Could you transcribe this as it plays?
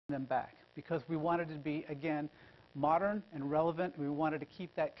them back because we wanted to be, again, modern and relevant. We wanted to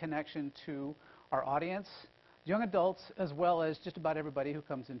keep that connection to our audience, young adults, as well as just about everybody who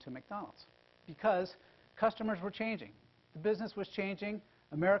comes into McDonald's. Because customers were changing. The business was changing.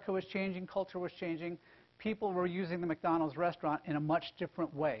 America was changing. Culture was changing. People were using the McDonald's restaurant in a much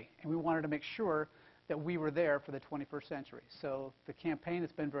different way. And we wanted to make sure that we were there for the 21st century. So the campaign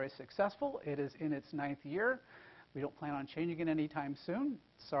has been very successful. It is in its 9th year. We don't plan on changing it anytime soon.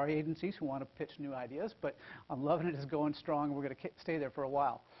 Sorry, agencies who want to pitch new ideas, but I'm loving it. It's going strong, and we're going to stay there for a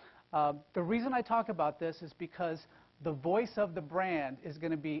while. The reason I talk about this is because the voice of the brand is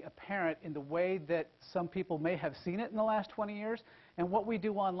going to be apparent in the way that some people may have seen it in the last 20 years and what we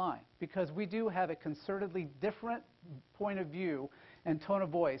do online, because we do have a concertedly different point of view and tone of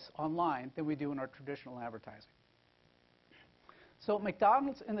voice online than we do in our traditional advertising. So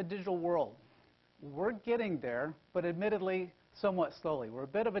McDonald's in the digital world, we're getting there, but admittedly somewhat slowly. We're a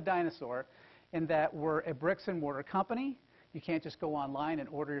bit of a dinosaur in that we're a bricks and mortar company. You can't just go online and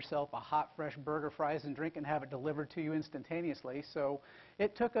order yourself a hot, fresh burger, fries, and drink and have it delivered to you instantaneously. So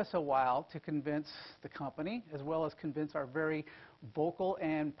it took us a while to convince the company, as well as convince our very vocal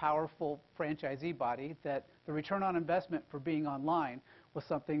and powerful franchisee body, that the return on investment for being online was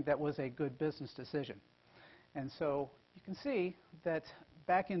something that was a good business decision. And so you can see that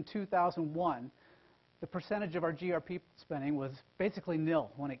back in 2001, the percentage of our GRP spending was basically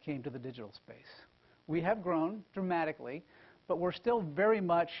nil when it came to the digital space. We have grown dramatically, but we're still very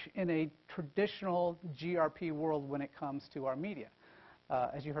much in a traditional GRP world when it comes to our media.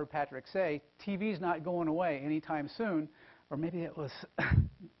 As you heard Patrick say, TV's not going away anytime soon, or maybe it was,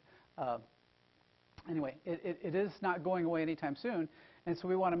 anyway, it is not going away anytime soon, and so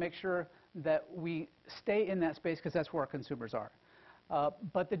we want to make sure that we stay in that space because that's where our consumers are.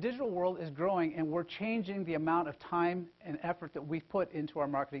 But the digital world is growing, and we're changing the amount of time and effort that we put into our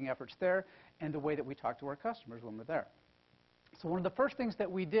marketing efforts there and the way that we talk to our customers when we're there. So one of the first things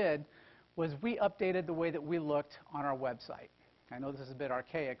that we did was we updated the way that we looked on our website. I know this is a bit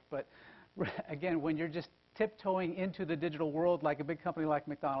archaic, but again, when you're just tiptoeing into the digital world like a big company like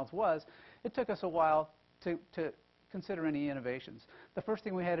McDonald's was, it took us a while to consider any innovations. The first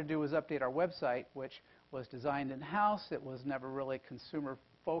thing we had to do was update our website, which was designed in-house. It was never really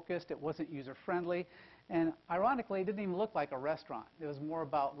consumer-focused. It wasn't user-friendly. And ironically, it didn't even look like a restaurant. It was more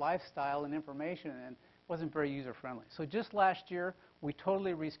about lifestyle and information, and wasn't very user-friendly. So just last year, we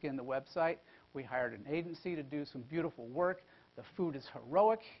totally reskinned the website. We hired an agency to do some beautiful work. The food is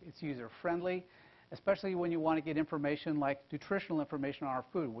heroic. It's user-friendly, especially when you want to get information like nutritional information on our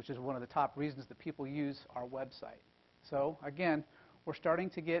food, which is one of the top reasons that people use our website. So again, we're starting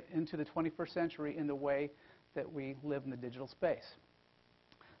to get into the 21st century in the way that we live in the digital space.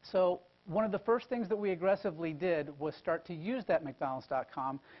 So one of the first things that we aggressively did was start to use that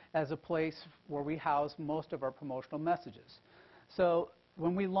McDonald's.com as a place where we house most of our promotional messages. So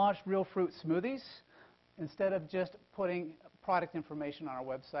when we launched Real Fruit Smoothies, instead of just putting product information on our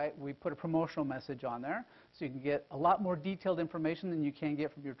website, we put a promotional message on there so you can get a lot more detailed information than you can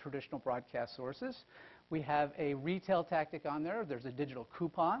get from your traditional broadcast sources. We have a retail tactic on there. There's a digital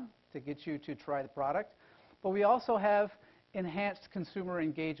coupon to get you to try the product. But we also have enhanced consumer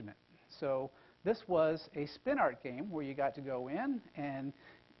engagement. So this was a spin art game where you got to go in and,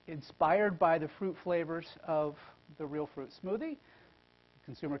 inspired by the fruit flavors of the Real Fruit Smoothie, the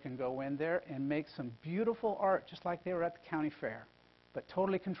consumer can go in there and make some beautiful art just like they were at the county fair, but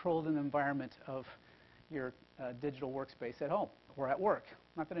totally controlled in the environment of your digital workspace at home or at work.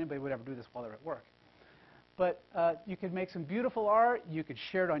 Not that anybody would ever do this while they're at work. But you could make some beautiful art. You could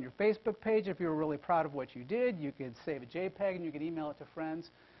share it on your Facebook page if you were really proud of what you did. You could save a JPEG and you could email it to friends.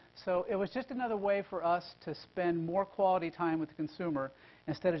 So it was just another way for us to spend more quality time with the consumer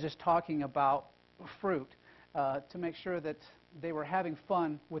instead of just talking about fruit, to make sure that they were having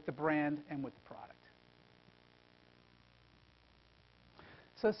fun with the brand and with the product.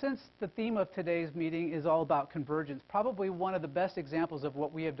 So since the theme of today's meeting is all about convergence, probably one of the best examples of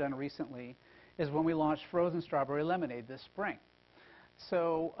what we have done recently is when we launched frozen strawberry lemonade this spring.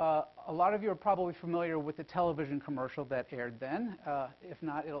 So a lot of you are probably familiar with the television commercial that aired then. If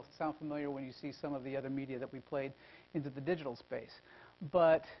not, it'll sound familiar when you see some of the other media that we played into the digital space.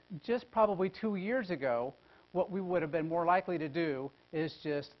 But just probably 2 years ago, what we would have been more likely to do is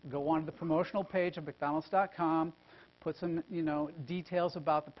just go onto the promotional page of McDonald's.com, put some details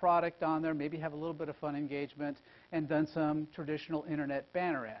about the product on there, maybe have a little bit of fun engagement, and done some traditional internet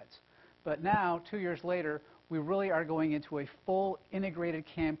banner ads. But now, 2 years later, we really are going into a full integrated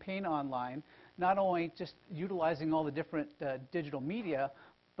campaign online, not only just utilizing all the different digital media,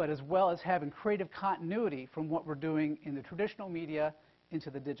 but as well as having creative continuity from what we're doing in the traditional media into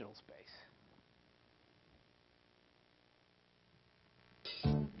the digital space.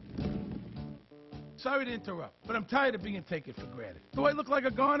 Sorry to interrupt, but I'm tired of being taken for granted. Do I look like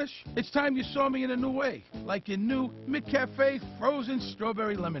a garnish? It's time you saw me in a new way, like your new McCafe frozen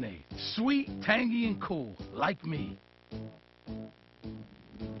strawberry lemonade. Sweet, tangy, and cool, like me.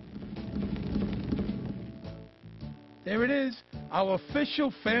 There it is, our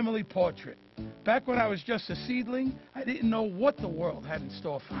official family portrait. Back when I was just a seedling, I didn't know what the world had in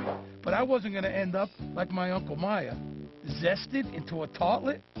store for me. But I wasn't going to end up like my Uncle Maya, zested into a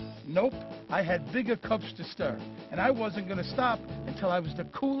tartlet. Nope, I had bigger cups to stir, and I wasn't going to stop until I was the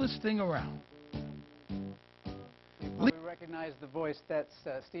coolest thing around. We recognize the voice. That's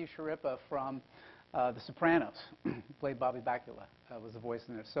Steve Sharippa from The Sopranos. Played Bobby Bacula, was the voice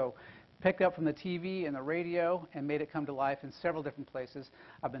in there. So picked up from the TV and the radio and made it come to life in several different places.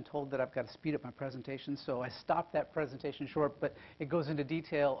 I've been told that I've got to speed up my presentation, so I stopped that presentation short, but it goes into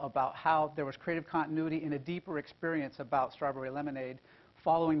detail about how there was creative continuity and a deeper experience about Strawberry Lemonade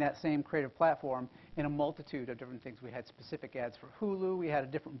following that same creative platform in a multitude of different things. We had specific ads for Hulu, we had a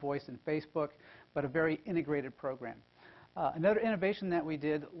different voice in Facebook, but a very integrated program. Another innovation that we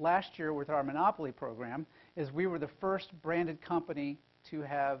did last year with our Monopoly program is we were the first branded company to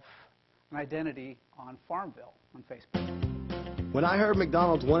have an identity on Farmville on Facebook. When I heard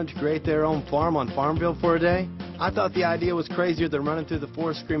McDonald's wanted to create their own farm on Farmville for a day, I thought the idea was crazier than running through the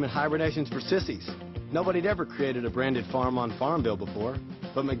forest screaming hibernations for sissies. Nobody'd ever created a branded farm on Farmville before,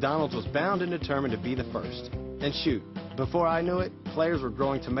 but McDonald's was bound and determined to be the first. And shoot, before I knew it, players were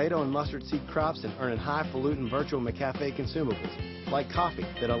growing tomato and mustard seed crops and earning highfalutin virtual McCafe consumables, like coffee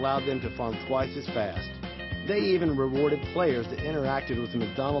that allowed them to farm twice as fast. They even rewarded players that interacted with the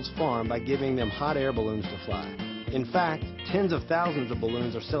McDonald's farm by giving them hot air balloons to fly. In fact, tens of thousands of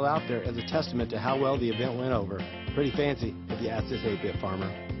balloons are still out there as a testament to how well the event went over. Pretty fancy, if you ask this 8-bit farmer.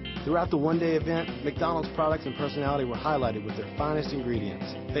 Throughout the one-day event, McDonald's products and personality were highlighted with their finest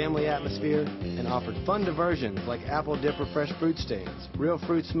ingredients, family atmosphere, and offered fun diversions like apple dipper fresh fruit stands, real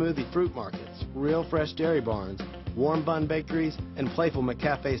fruit smoothie fruit markets, real fresh dairy barns, warm bun bakeries, and playful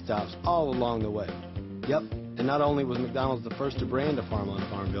McCafe stops all along the way. Yep, and not only was McDonald's the first to brand a farm on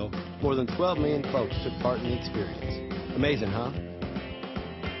Farmville, more than 12 million folks took part in the experience. Amazing, huh?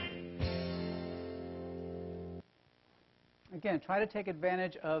 Again, try to take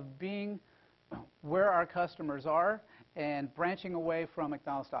advantage of being where our customers are and branching away from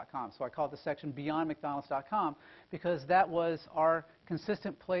McDonald's.com. So I call it the section Beyond McDonald's.com because that was our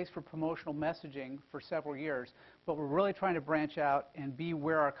consistent place for promotional messaging for several years. But we're really trying to branch out and be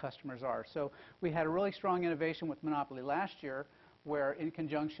where our customers are. So we had a really strong innovation with Monopoly last year where in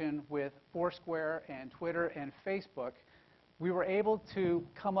conjunction with Foursquare and Twitter and Facebook, we were able to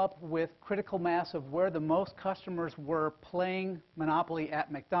come up with critical mass of where the most customers were playing Monopoly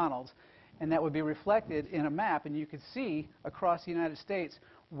at McDonald's, and that would be reflected in a map, and you could see across the United States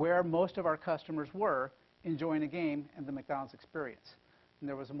where most of our customers were enjoying a game and the McDonald's experience. And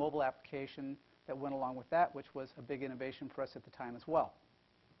there was a mobile application that went along with that, which was a big innovation for us at the time as well.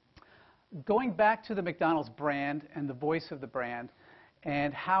 Going back to the McDonald's brand and the voice of the brand,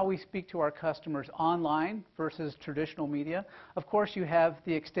 and how we speak to our customers online versus traditional media. Of course, you have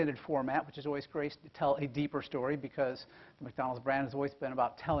the extended format, which is always great to tell a deeper story because the McDonald's brand has always been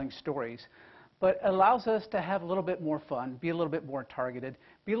about telling stories. But it allows us to have a little bit more fun, be a little bit more targeted,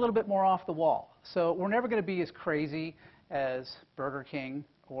 be a little bit more off the wall. So we're never going to be as crazy as Burger King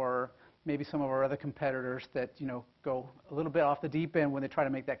or maybe some of our other competitors that go a little bit off the deep end when they try to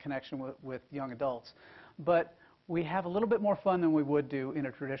make that connection with young adults. But we have a little bit more fun than we would do in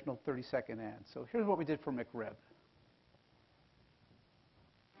a traditional 30-second ad. So here's what we did for McRib.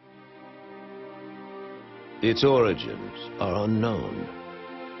 Its origins are unknown.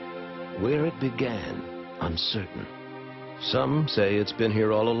 Where it began, uncertain. Some say it's been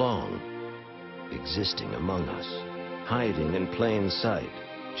here all along, existing among us, hiding in plain sight,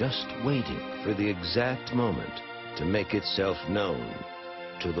 just waiting for the exact moment to make itself known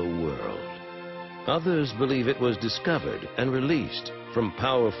to the world. Others believe it was discovered and released from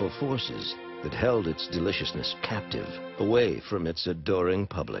powerful forces that held its deliciousness captive, away from its adoring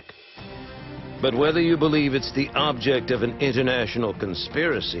public. But whether you believe it's the object of an international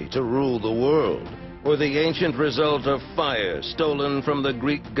conspiracy to rule the world, or the ancient result of fire stolen from the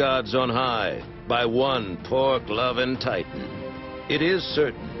Greek gods on high by one pork-loving titan, it is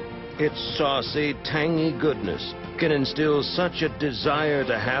certain its saucy, tangy goodness can instill such a desire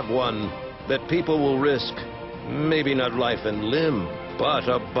to have one that people will risk, maybe not life and limb, but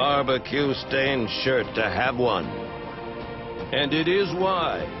a barbecue-stained shirt to have one. And it is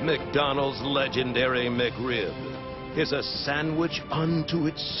why McDonald's legendary McRib is a sandwich unto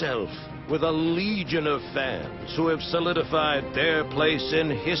itself, with a legion of fans who have solidified their place in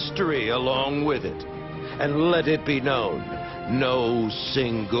history along with it. And let it be known, no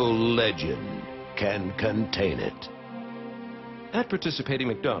single legend can contain it. At participating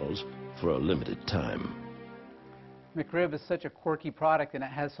McDonald's for a limited time. McRib is such a quirky product and it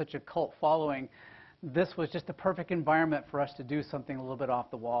has such a cult following. This was just the perfect environment for us to do something a little bit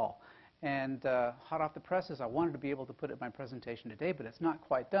off the wall. And hot off the presses, I wanted to be able to put it in my presentation today, but it's not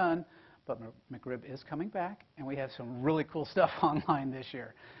quite done. But McRib is coming back, and we have some really cool stuff online this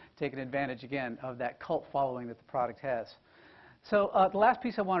year, taking advantage, again, of that cult following that the product has. So the last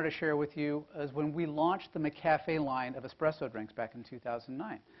piece I wanted to share with you is when we launched the McCafe line of espresso drinks back in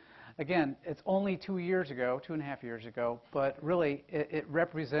 2009. Again, it's only 2 years ago, 2.5 years ago, but really it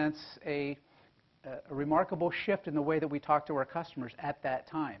represents a remarkable shift in the way that we talk to our customers at that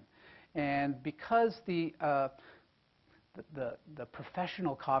time. And because the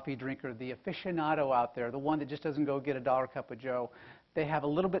professional coffee drinker, the aficionado out there, the one that just doesn't go get a dollar cup of joe, they have a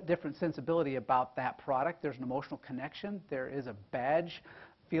little bit different sensibility about that product. There's an emotional connection. There is a badge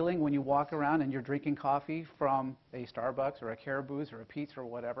feeling when you walk around and you're drinking coffee from a Starbucks or a Caribou's or a Pete's or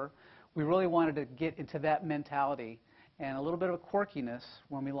whatever. We really wanted to get into that mentality and a little bit of a quirkiness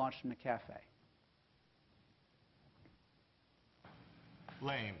when we launched McCafe.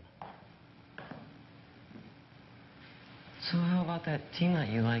 Lame. So how about that team that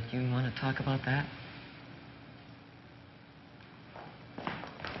you like? You want to talk about that?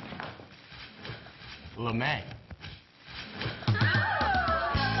 LeMay.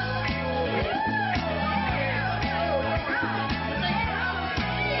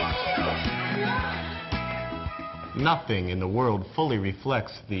 Nothing in the world fully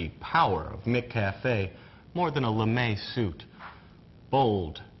reflects the power of McCafe more than a LeMay suit.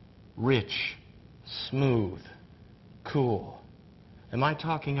 Bold, rich, smooth, cool. Am I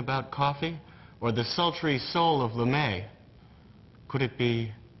talking about coffee or the sultry soul of LeMay? Could it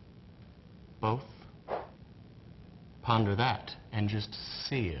be both? Ponder that and just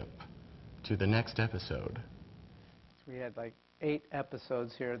sip to the next episode. We had like 8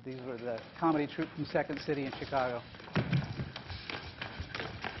 episodes here. These were the comedy troupe from Second City in Chicago.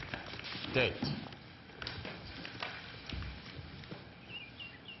 Date.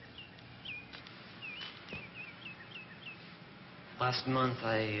 Last month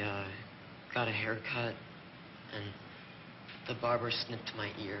I got a haircut and the barber snipped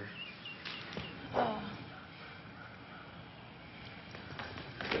my ear.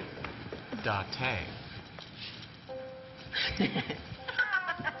 Date.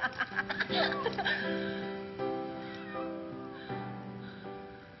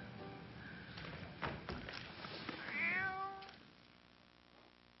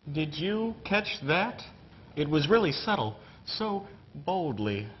 Did you catch that? It was really subtle, so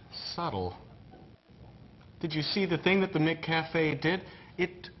boldly subtle. Did you see the thing that the McCafe did?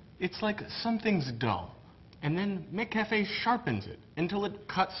 It's like something's dull, and then McCafe sharpens it until it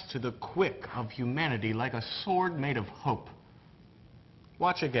cuts to the quick of humanity like a sword made of hope.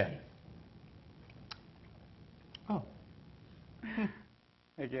 Watch again. Oh.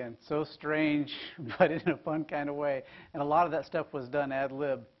 Again, so strange, but in a fun kind of way. And a lot of that stuff was done ad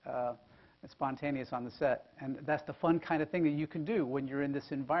lib, spontaneous on the set. And that's the fun kind of thing that you can do when you're in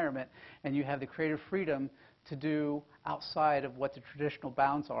this environment and you have the creative freedom to do outside of what the traditional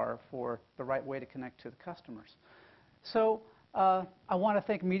bounds are for the right way to connect to the customers. So I want to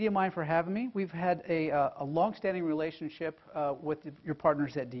thank MediaMind for having me. We've had a long-standing relationship with your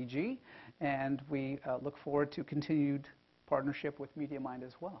partners at DG, and we look forward to continued partnership with MediaMind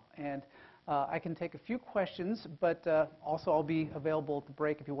as well. And I can take a few questions, but also I'll be available at the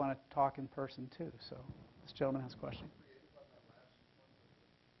break if you want to talk in person too. So this gentleman has a question.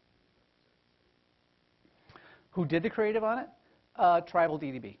 Who did the creative on it? Tribal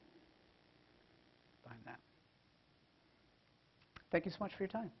DDB. Behind that. Thank you so much for your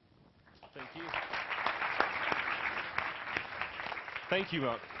time. Thank you. Thank you,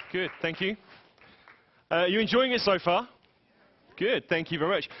 Mark. Good, thank you. You enjoying it so far? Good, thank you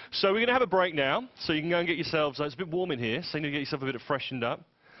very much. So we're going to have a break now, so you can go and get yourselves, it's a bit warm in here, so you need to get yourself a bit freshened up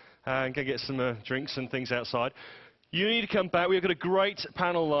and go get some drinks and things outside. You need to come back. We've got a great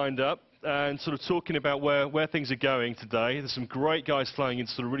panel lined up and sort of talking about where things are going today. There's some great guys flying in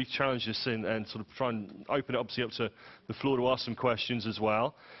to sort of really challenge us in and sort of try and open it obviously up to the floor to ask some questions as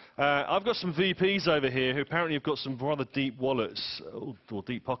well. I've got some VPs over here who apparently have got some rather deep wallets, or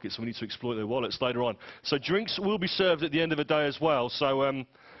deep pockets, so we need to exploit their wallets later on. So drinks will be served at the end of the day as well, so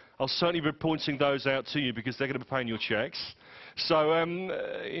I'll certainly be pointing those out to you because they're going to be paying your checks. So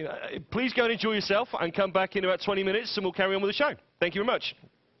you know, please go and enjoy yourself and come back in about 20 minutes and we'll carry on with the show. Thank you very much.